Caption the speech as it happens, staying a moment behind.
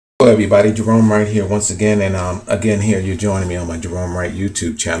Hello everybody, Jerome Wright here once again, and again here you're joining me on my Jerome Wright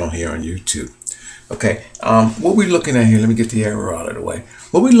YouTube channel here on YouTube. Okay, what we're looking at here, let me get the error out of the way.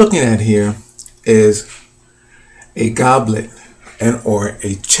 What we're looking at here is a goblet and or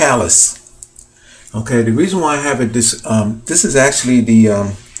a chalice. Okay, the reason why I have it this is actually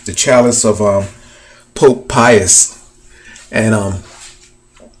the chalice of Pope Pius, and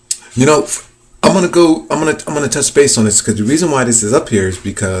you know, I'm gonna touch base on this because the reason why this is up here is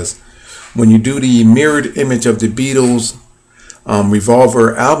because when you do the mirrored image of the Beatles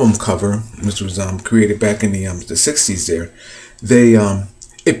Revolver album cover, which was created back in the 60s,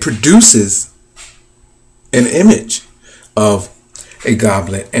 it produces an image of a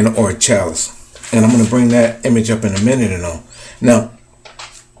goblet and or a chalice, and I'm gonna bring that image up in a minute and all. Now,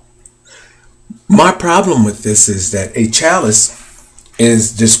 my problem with this is that a chalice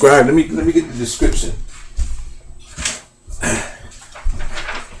is described. Let me get the description.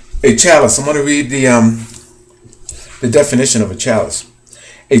 A chalice. I'm going to read the definition of a chalice.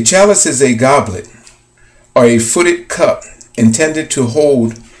 A chalice is a goblet or a footed cup intended to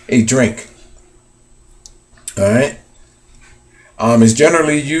hold a drink. All right. Is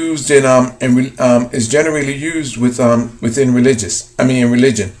generally used in is generally used within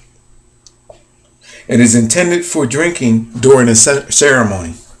religion. It is intended for drinking during a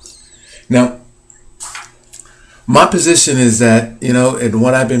ceremony. Now, my position is that, you know, and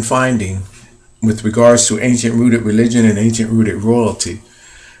what I've been finding with regards to ancient rooted religion and ancient rooted royalty,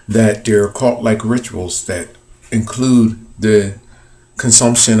 that there are cult-like rituals that include the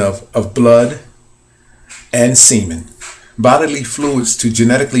consumption of blood and semen, bodily fluids to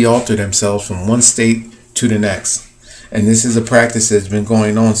genetically alter themselves from one state to the next. And this is a practice that's been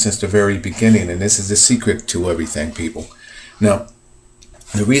going on since the very beginning, and this is the secret to everything, people. Now,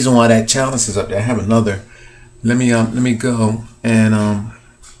 the reason why that chalice is up there, I have another. Let me go and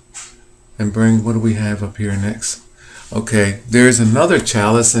bring, what do we have up here next? Okay, there's another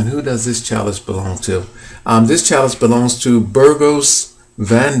chalice, and who does this chalice belong to? This chalice belongs to Burgos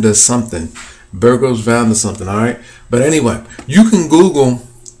Vanda something. Burgos Vanda something, all right? But anyway, you can Google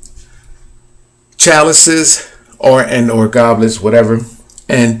chalices or goblets, whatever,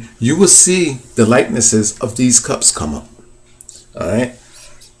 and you will see the likenesses of these cups come up. All right.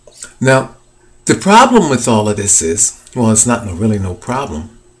 Now, the problem with all of this is, well, it's not really no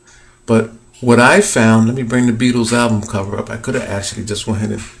problem, but what I found, let me bring the Beatles album cover up. I could have actually just went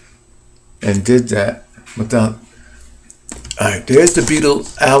ahead and did that without. All right, there's the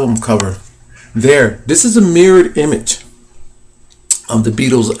Beatles album cover. There, this is a mirrored image of the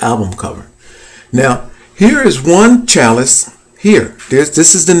Beatles album cover. Now, here is one chalice. Here,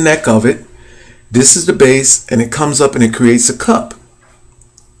 this is the neck of it. This is the base, and it comes up and it creates a cup,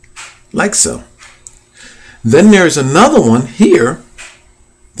 like so. Then there's another one here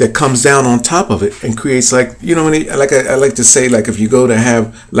that comes down on top of it and creates, like, you know, like I like to say, like if you go to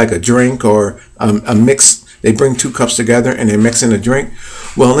have like a drink or a mix, they bring two cups together and they're mixing a drink.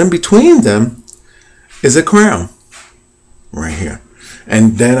 Well, in between them is a crown right here.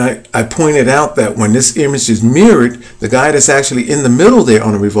 And then I pointed out that when this image is mirrored, the guy that's actually in the middle there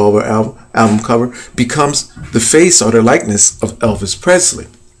on the Revolver album cover becomes the face or the likeness of Elvis Presley.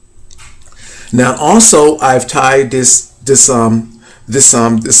 Now, also, I've tied this album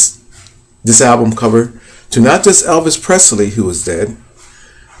cover to not just Elvis Presley, who is dead,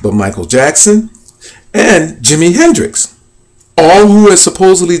 but Michael Jackson and Jimi Hendrix, all who have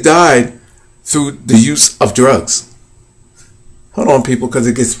supposedly died through the use of drugs. Hold on, people, because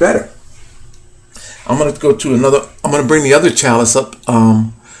it gets better. I'm going to go to another. I'm going to bring the other chalice up.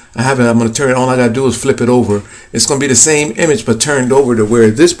 I'm going to turn it. All I got to do is flip it over. It's going to be the same image, but turned over to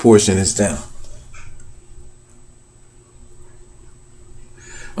where this portion is down.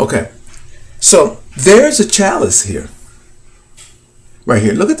 Okay. So there's a chalice here. Right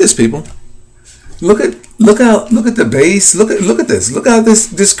here. Look at this, people. Look at the base. Look at this. Look how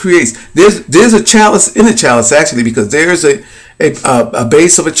this creates. There's a chalice in a chalice, actually, because there's a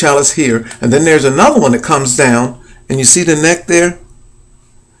base of a chalice here, and then there's another one that comes down, and you see the neck there,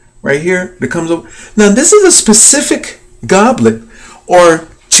 right here, that comes over. Now, this is a specific goblet or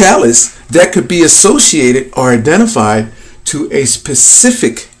chalice that could be associated or identified to a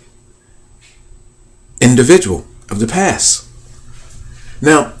specific individual of the past.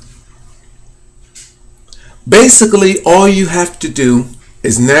 Now, basically, all you have to do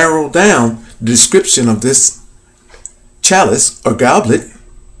is narrow down the description of this chalice or goblet,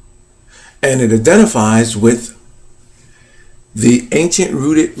 and it identifies with the ancient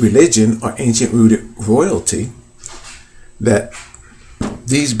rooted religion or ancient rooted royalty that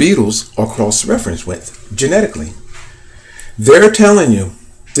these Beatles are cross-referenced with genetically. They're telling you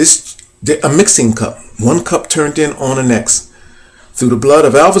a mixing cup, one cup turned in on the next. Through the blood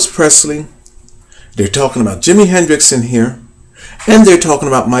of Elvis Presley, they're talking about Jimi Hendrix in here, and they're talking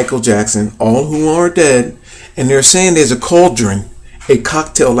about Michael Jackson, all who are dead, and they're saying there's a cauldron, a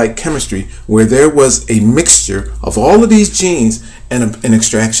cocktail-like chemistry, where there was a mixture of all of these genes and an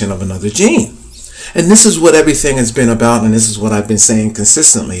extraction of another gene. And this is what everything has been about, and this is what I've been saying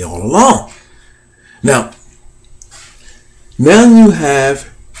consistently all along. Now you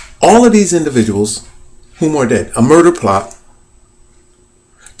have all of these individuals whom are dead. A murder plot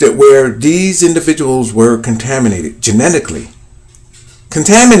that where these individuals were contaminated, genetically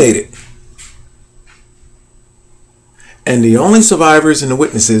contaminated. And the only survivors and the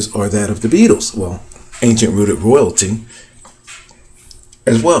witnesses are that of the Beatles. Well, ancient rooted royalty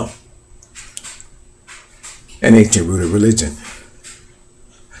as well. And ancient rooted religion.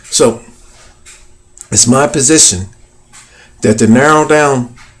 So it's my position that to narrow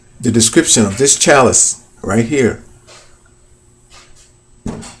down the description of this chalice right here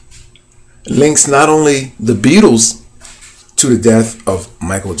links not only the Beatles to the death of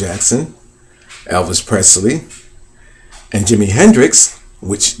Michael Jackson, Elvis Presley, and Jimi Hendrix,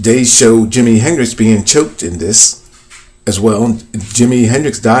 which they show Jimi Hendrix being choked in this as well. Jimi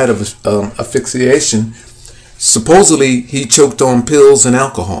Hendrix died of asphyxiation. Supposedly he choked on pills and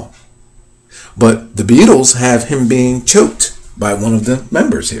alcohol. But the Beatles have him being choked by one of the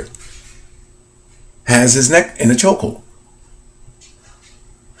members here. Has his neck in a chokehold.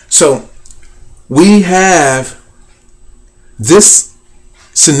 So we have this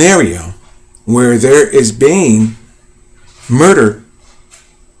scenario where there is being murder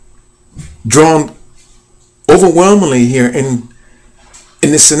drawn overwhelmingly here in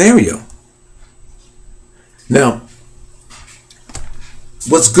this scenario. Now,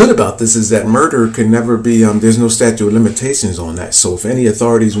 what's good about this is that murder can never be, there's no statute of limitations on that. So if any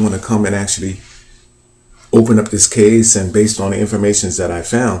authorities want to come and actually open up this case, and based on the information that I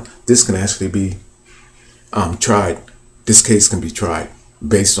found, this can actually be tried. This case can be tried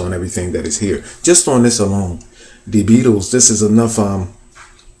based on everything that is here. Just on this alone, the Beatles, this is enough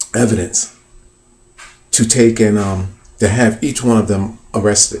evidence to take and to have each one of them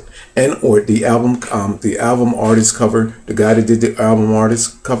arrested. And or the album artist cover, the guy that did the album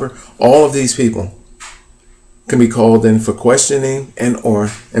artist cover, all of these people can be called in for questioning and or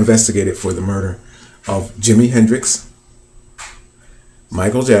investigated for the murder of Jimi Hendrix,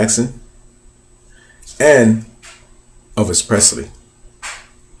 Michael Jackson, and Elvis Presley.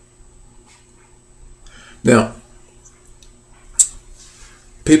 Now,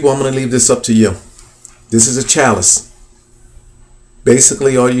 people, I'm going to leave this up to you. This is a chalice.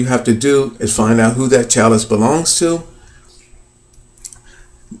 Basically, all you have to do is find out who that chalice belongs to.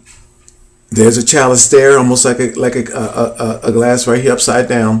 There's a chalice there, almost like a glass right here upside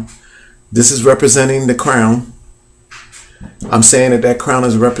down. This is representing the crown. I'm saying that that crown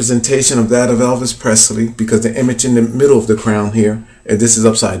is a representation of that of Elvis Presley, because the image in the middle of the crown here, and this is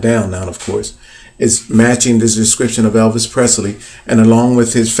upside down now, of course, is matching this description of Elvis Presley, and along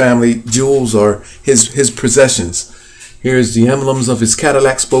with his family jewels or his possessions. Here's the emblems of his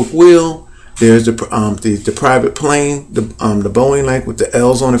Cadillac spoke wheel. There's the private plane, the Boeing, like with the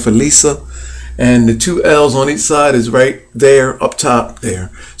L's on it for Lisa. And the two L's on each side is right there up top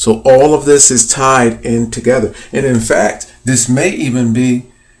there. So all of this is tied in together. And in fact, this may even be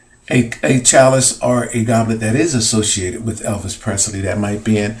a chalice or a goblet that is associated with Elvis Presley. That might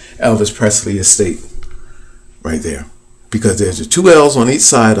be in Elvis Presley estate right there. Because there's the two L's on each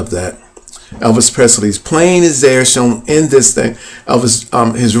side of that. Elvis Presley's plane is there shown in this thing.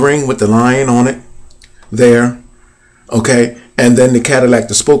 Elvis, his ring with the lion on it there. Okay. And then the Cadillac,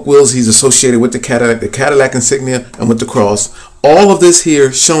 the spoke wheels, he's associated with the Cadillac insignia, and with the cross. All of this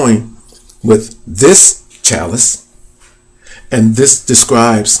here showing with this chalice. And this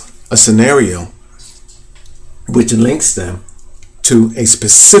describes a scenario which links them to a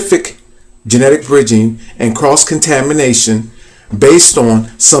specific genetic bridging and cross-contamination based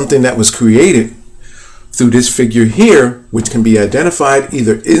on something that was created through this figure here, which can be identified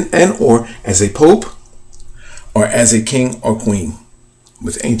either in and or as a pope, or as a king or queen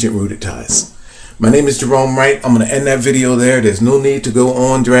with ancient rooted ties. My name is Jerome Wright. I'm going to end that video there. There's no need to go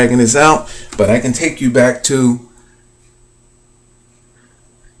on dragging this out, but I can take you back to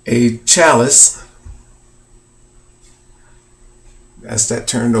a chalice. That's that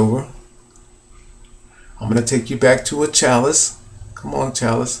turned over. I'm going to take you back to a chalice. Come on,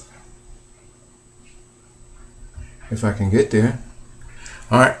 chalice. If I can get there.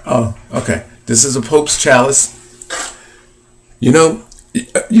 All right. Oh, okay. This is a Pope's chalice. You know,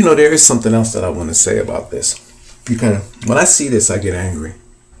 there is something else that I want to say about this. Because when I see this, I get angry.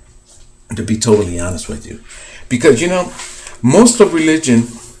 to be totally honest with you. Because, you know, most of religion,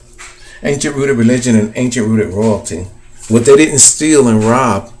 ancient rooted religion and ancient rooted royalty, what they didn't steal and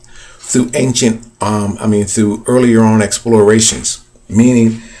rob through through earlier on explorations,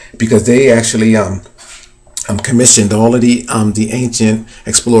 meaning because they actually commissioned all of the ancient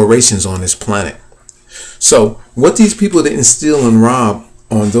explorations on this planet. So what these people didn't steal and rob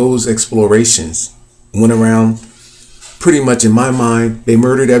on those explorations went around pretty much, in my mind, they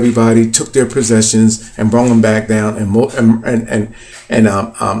murdered everybody, took their possessions, and brought them back down, and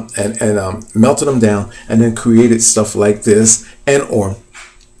melted them down, and then created stuff like this, or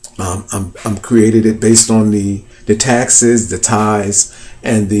created it based on the taxes, the tithes,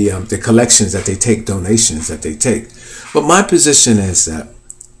 and the collections that they take, donations that they take. But my position is that,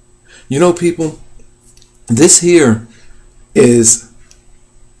 you know, people, this here is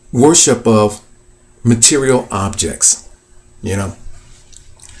worship of material objects. You know,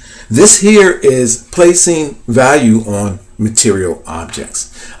 this here is placing value on material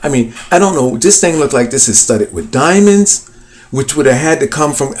objects. I mean, I don't know, this thing looked like this is studded with diamonds, which would have had to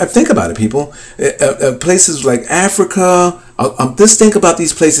come from, think about it, people, places like Africa. Just think about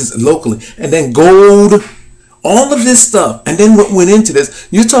these places locally, and then gold, all of this stuff. And then what went into this,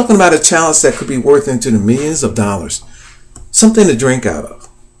 you're talking about a chalice that could be worth into the millions of dollars, something to drink out of.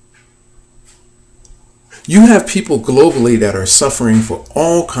 You have people globally that are suffering for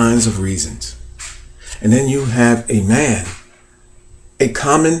all kinds of reasons. And then you have a man, a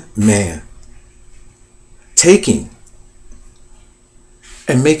common man, taking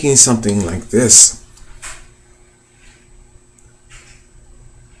and making something like this.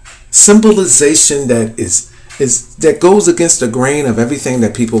 Symbolization that goes against the grain of everything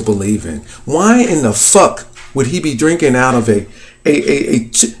that people believe in. Why in the fuck would he be drinking out of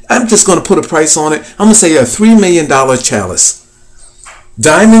I'm just going to put a price on it. I'm going to say a $3 million chalice,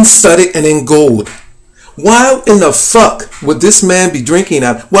 diamond studded and in gold. Why in the fuck would this man be drinking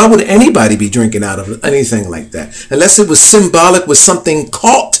out? Why would anybody be drinking out of anything like that? Unless it was symbolic with something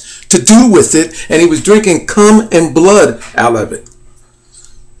cult to do with it, and he was drinking cum and blood out of it.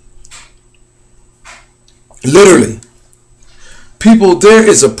 Literally. People, there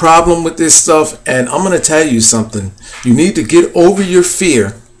is a problem with this stuff, and I'm going to tell you something. You need to get over your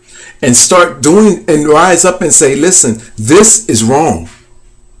fear and start doing and rise up and say, listen, this is wrong.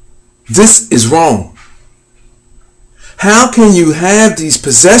 This is wrong. How can you have these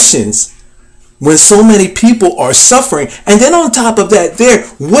possessions when so many people are suffering? And then on top of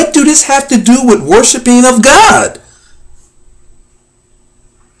that, what do this have to do with worshiping of God?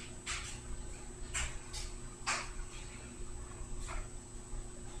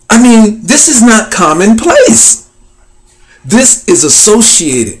 I mean, this is not commonplace. This is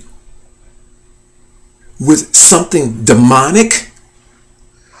associated with something demonic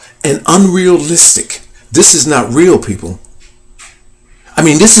and unrealistic. This is not real, people. I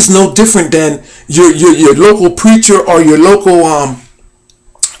mean, this is no different than your local preacher or your local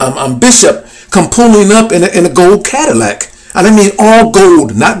bishop come pulling up in a gold Cadillac. And I mean all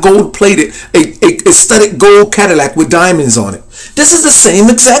gold, not gold plated, a studded gold Cadillac with diamonds on it. This is the same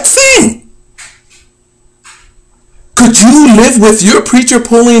exact thing. Could you live with your preacher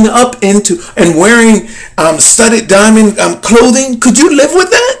pulling up into and wearing studded diamond clothing? Could you live with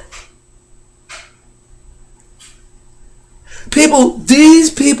that? People, these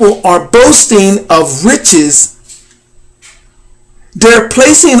people are boasting of riches. They're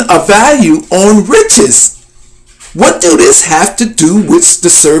placing a value on riches. What do this have to do with the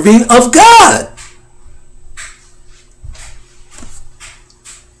serving of God?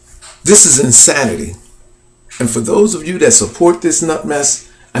 This is insanity. And for those of you that support this nut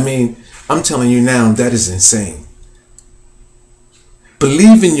mess, I mean, I'm telling you now, that is insane.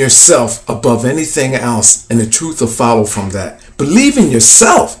 Believe in yourself above anything else, and the truth will follow from that. Believe in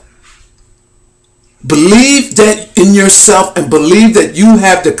yourself. Believe that in yourself, and believe that you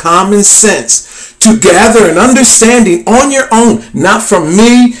have the common sense to gather an understanding on your own, not from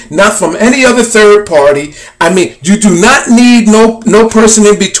me, not from any other third party. I mean, you do not need no person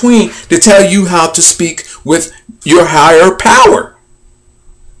in between to tell you how to speak with your higher power.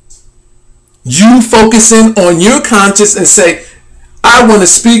 You focus in on your conscience and say, I want to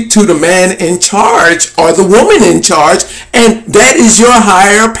speak to the man in charge or the woman in charge, and that is your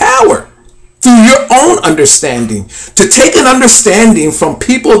higher power. Through your own understanding. To take an understanding from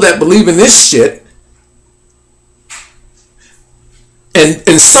people that believe in this shit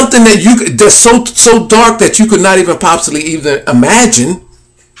and something that that's so dark that you could not even possibly even imagine.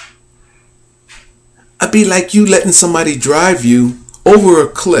 I'd be like you letting somebody drive you over a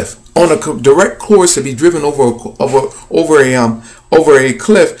cliff on a direct course to be driven over over a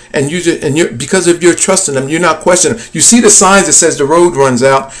cliff, and you're because of your trust in them, you're not questioning them. You see the signs that says the road runs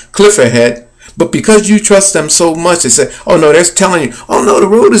out, cliff ahead, but because you trust them so much, they say, oh no, they're telling you, oh no, the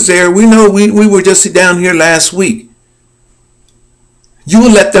road is there. We know, we were just down here last week. You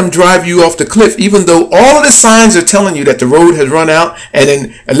will let them drive you off the cliff, even though all of the signs are telling you that the road has run out, and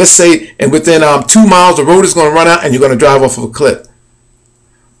then let's say, and within 2 miles, the road is going to run out, and you're going to drive off of a cliff.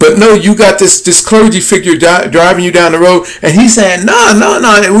 But no, you got this clergy figure driving you down the road, and he's saying,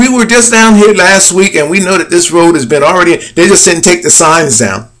 no, we were just down here last week, and we know that this road has been already, they just didn't take the signs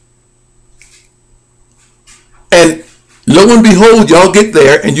down. And lo and behold, y'all get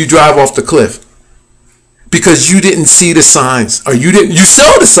there, and you drive off the cliff. Because you didn't see the signs, or you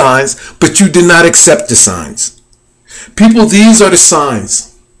saw the signs, but you did not accept the signs. People, these are the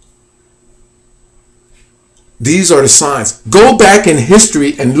signs. These are the signs. Go back in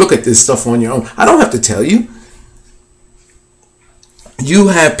history and look at this stuff on your own. I don't have to tell you. You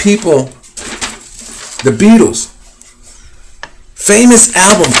have people, the Beatles, famous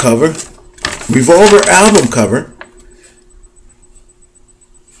album cover, Revolver album cover,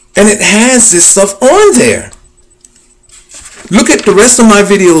 and it has this stuff on there. Look at the rest of my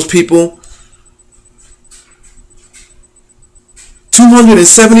videos, people.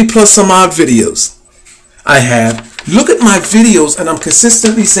 270 plus some odd videos I have. Look at my videos, and I'm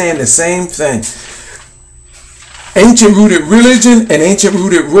consistently saying the same thing. Ancient rooted religion and ancient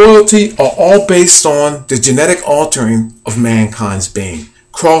rooted royalty are all based on the genetic altering of mankind's being.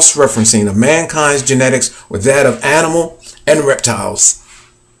 Cross-referencing of mankind's genetics with that of animal and reptiles.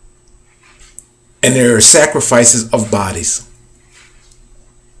 And there are sacrifices of bodies.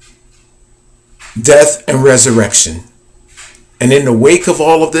 Death and resurrection. And in the wake of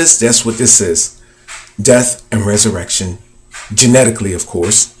all of this, that's what this is. Death and resurrection. Genetically, of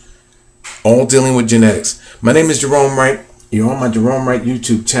course. All dealing with genetics. My name is Jerome Wright. You're on my Jerome Wright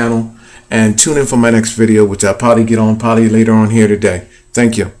YouTube channel. And tune in for my next video, which I'll probably get on later on here today.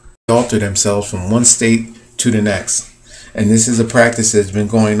 Thank you. They alter themselves from one state to the next. And this is a practice that's been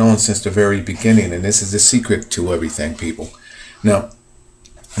going on since the very beginning. And this is the secret to everything, people. Now,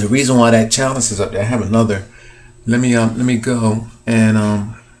 the reason why that chalice is up there, I have another. Let me go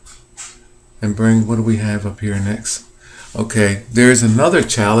and bring, what do we have up here next? Okay, there's another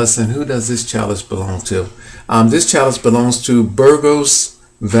chalice, and who does this chalice belong to? This chalice belongs to Burgos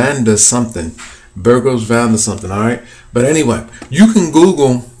Vanda something. Burgos Vanda something, all right? But anyway, you can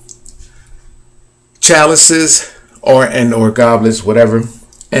Google chalices or goblets, whatever.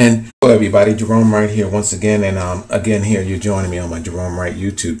 And hello everybody, Jerome Wright here once again, and again here you're joining me on my Jerome Wright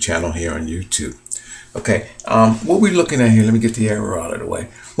YouTube channel here on YouTube. Okay, what we're looking at here, let me get the arrow out of the way.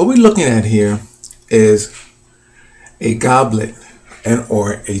 What we're looking at here is a goblet and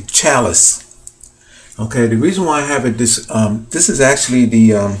or a chalice. Okay, the reason why I have it this is actually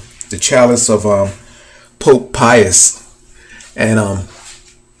the chalice of Pope Pius, and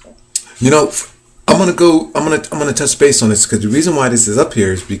you know, I'm gonna touch base on this because the reason why this is up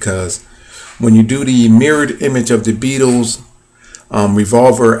here is because when you do the mirrored image of the Beatles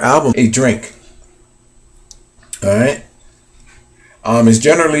Revolver album, a drink, all right, is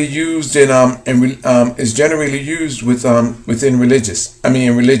generally used in is generally used with within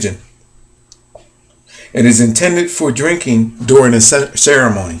religion. It is intended for drinking during a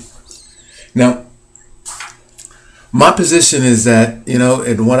ceremony. Now, my position is that, you know,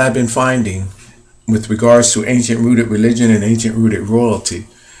 and what I've been finding with regards to ancient rooted religion and ancient rooted royalty,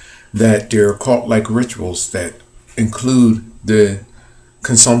 that there are cult-like rituals that include the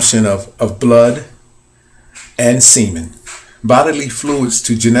consumption of blood and semen, bodily fluids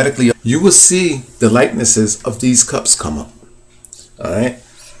to genetically. You will see the likenesses of these cups come up. All right.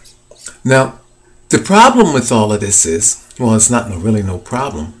 Now, the problem with all of this is, well, it's not really no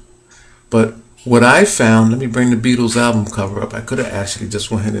problem, but what I found, let me bring the Beatles album cover up. I could have actually just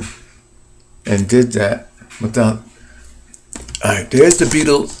went ahead and did that without. All right, there's the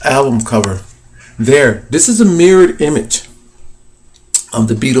Beatles album cover. There, this is a mirrored image of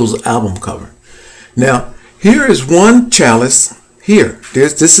the Beatles album cover. Now, here is one chalice. Here,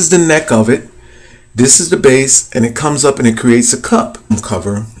 this is the neck of it. This is the base, and it comes up and it creates a cup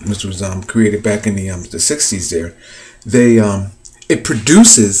cover, which was created back in the 60s. There, it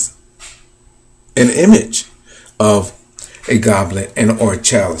produces an image of a goblet and or a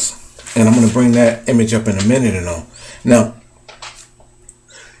chalice, and I'm going to bring that image up in a minute and all. Now,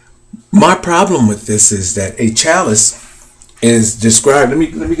 my problem with this is that a chalice is described. Let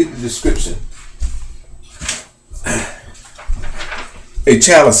me get the description. A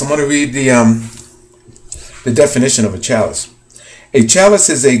chalice. I'm going to read the definition of a chalice. A chalice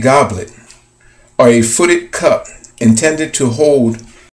is a goblet or a footed cup intended to hold